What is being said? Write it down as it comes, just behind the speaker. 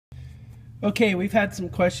Okay, we've had some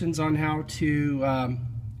questions on how to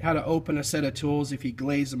open a set of tools if you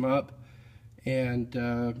glaze them up, and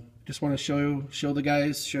just want to show you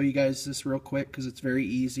guys this real quick because it's very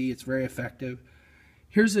easy. It's very effective.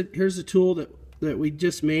 Here's a tool that we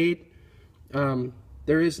just made.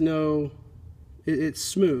 It's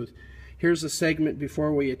smooth. Here's a segment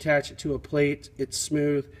before we attach it to a plate. It's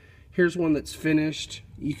smooth. Here's one that's finished.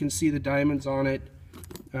 You can see the diamonds on it.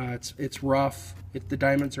 It's rough. The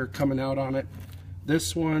diamonds are coming out on it.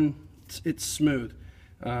 This one, it's smooth.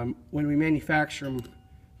 When we manufacture them,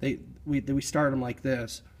 we start them like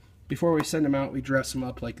this. Before we send them out, we dress them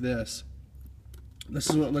up like this. This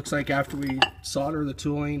is what it looks like after we solder the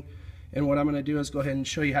tooling. And what I'm going to do is go ahead and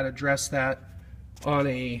show you how to dress that on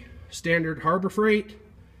a standard Harbor Freight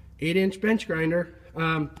 8-inch bench grinder.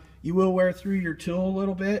 You will wear through your tool a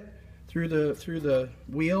little bit through the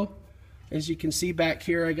wheel. As you can see back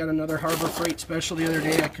here, I got another Harbor Freight special the other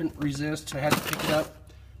day. I couldn't resist, so I had to pick it up.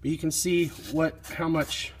 But you can see how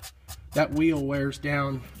much that wheel wears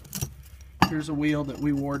down. Here's a wheel that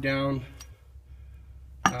we wore down.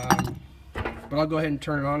 But I'll go ahead and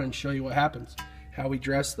turn it on and show you what happens, how we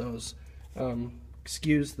dress those.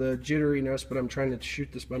 Excuse the jitteriness, but I'm trying to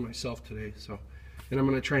shoot this by myself today. And I'm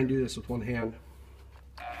going to try and do this with one hand.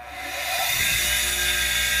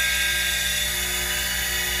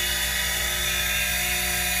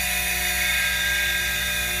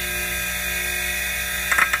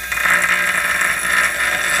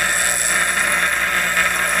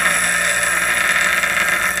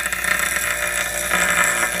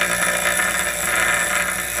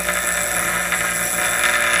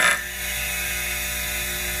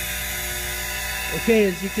 Okay,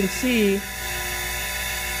 as you can see,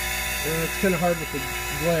 it's kind of hard with the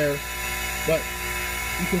glare, but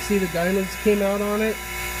you can see the diamonds came out on it.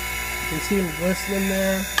 You can see them glistening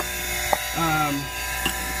there.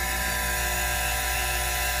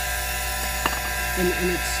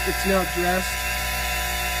 And it's now dressed.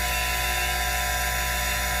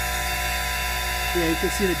 Yeah, you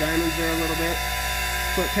can see the diamonds there a little bit.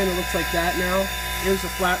 So it kind of looks like that now. Here's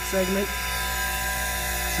a flat segment.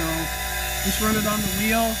 So just run it on the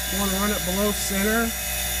wheel. You want to run it below center.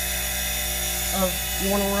 You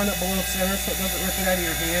want to run it below center so it doesn't rip it out of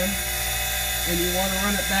your hand. And you want to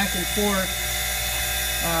run it back and forth.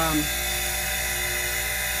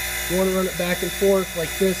 You want to run it back and forth like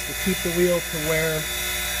this to keep the wheel to where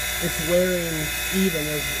it's wearing even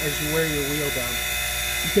as you wear your wheel down.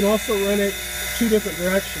 You can also run it two different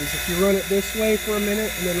directions. If you run it this way for a minute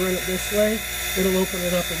and then run it this way, it'll open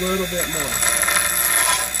it up a little bit more.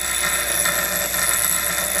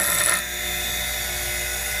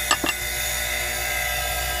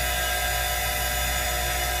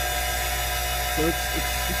 So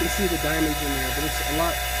you can see the diamonds in there, but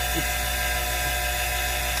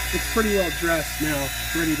it's pretty well dressed now,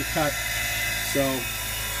 ready to cut. So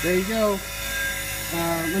there you go.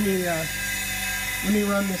 Let me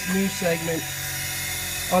run this new segment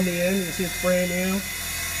on the end. You can see it's brand new,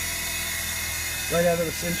 right out of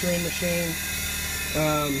the sintering machine.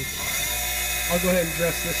 I'll go ahead and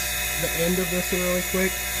dress the end of this really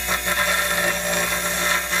quick.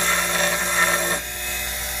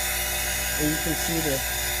 And you can see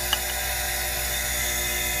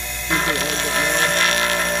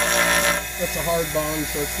that's a hard bond,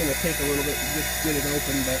 so it's going to take a little bit to get it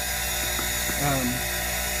open, but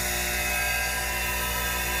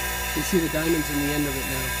you can see the diamonds in the end of it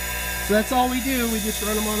now. So that's all we do. We just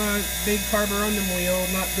run them on a big carborundum wheel,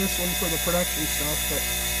 not this one for the production stuff, but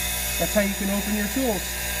that's how you can open your tools.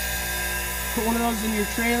 Put one of those in your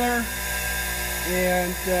trailer. And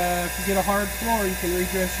if you get a hard floor, you can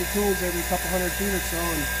redress your tools every couple hundred feet or so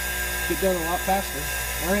and get done a lot faster.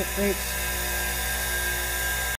 Alright, thanks.